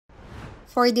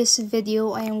For this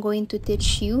video, I am going to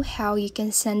teach you how you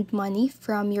can send money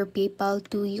from your PayPal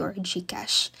to your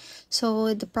GCash.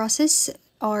 So the process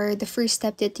or the first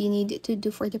step that you need to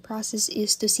do for the process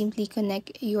is to simply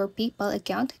connect your PayPal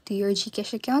account to your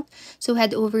GCash account. So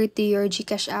head over to your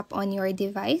GCash app on your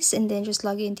device and then just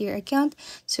log into your account.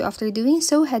 So after doing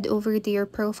so, head over to your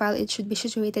profile. It should be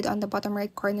situated on the bottom right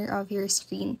corner of your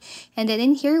screen. And then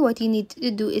in here, what you need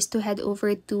to do is to head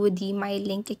over to the My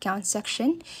Link account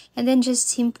section and then just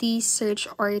simply search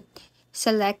or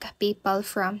select PayPal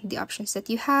from the options that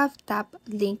you have, tap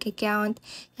link account,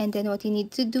 and then what you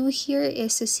need to do here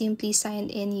is to simply sign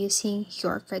in using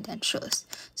your credentials.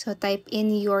 So type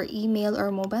in your email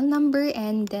or mobile number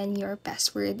and then your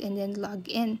password and then log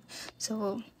in.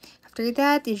 So after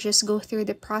that, you just go through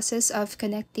the process of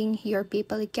connecting your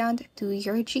PayPal account to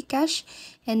your GCash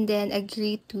and then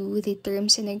agree to the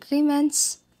terms and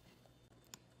agreements.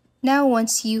 Now,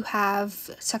 once you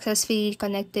have successfully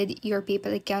connected your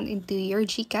PayPal account into your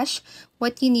GCash,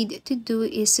 what you need to do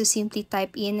is to simply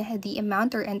type in the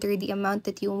amount or enter the amount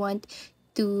that you want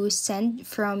to send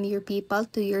from your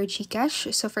PayPal to your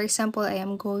GCash. So for example, I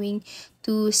am going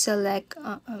to select,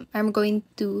 I'm going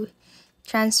to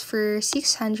transfer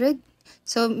 600.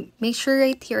 So make sure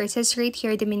right here, it says right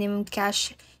here, the minimum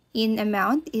cash in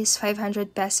amount is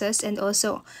 500 pesos, and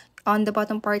also on the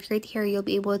bottom part right here, you'll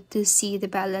be able to see the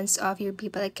balance of your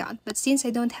PayPal account. But since I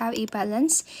don't have a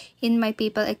balance in my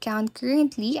PayPal account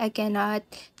currently, I cannot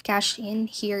cash in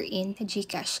here in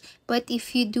GCash. But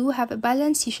if you do have a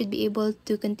balance, you should be able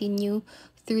to continue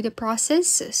through the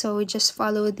process. So just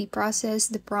follow the process,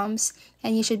 the prompts,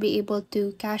 and you should be able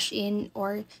to cash in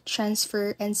or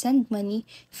transfer and send money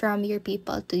from your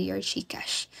PayPal to your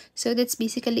GCash. So that's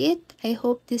basically it. I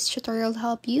hope this tutorial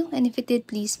helped you, and if it did,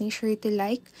 please make sure to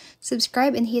like,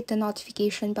 subscribe, and hit the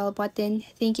notification bell button.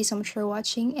 Thank you so much for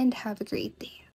watching and have a great day.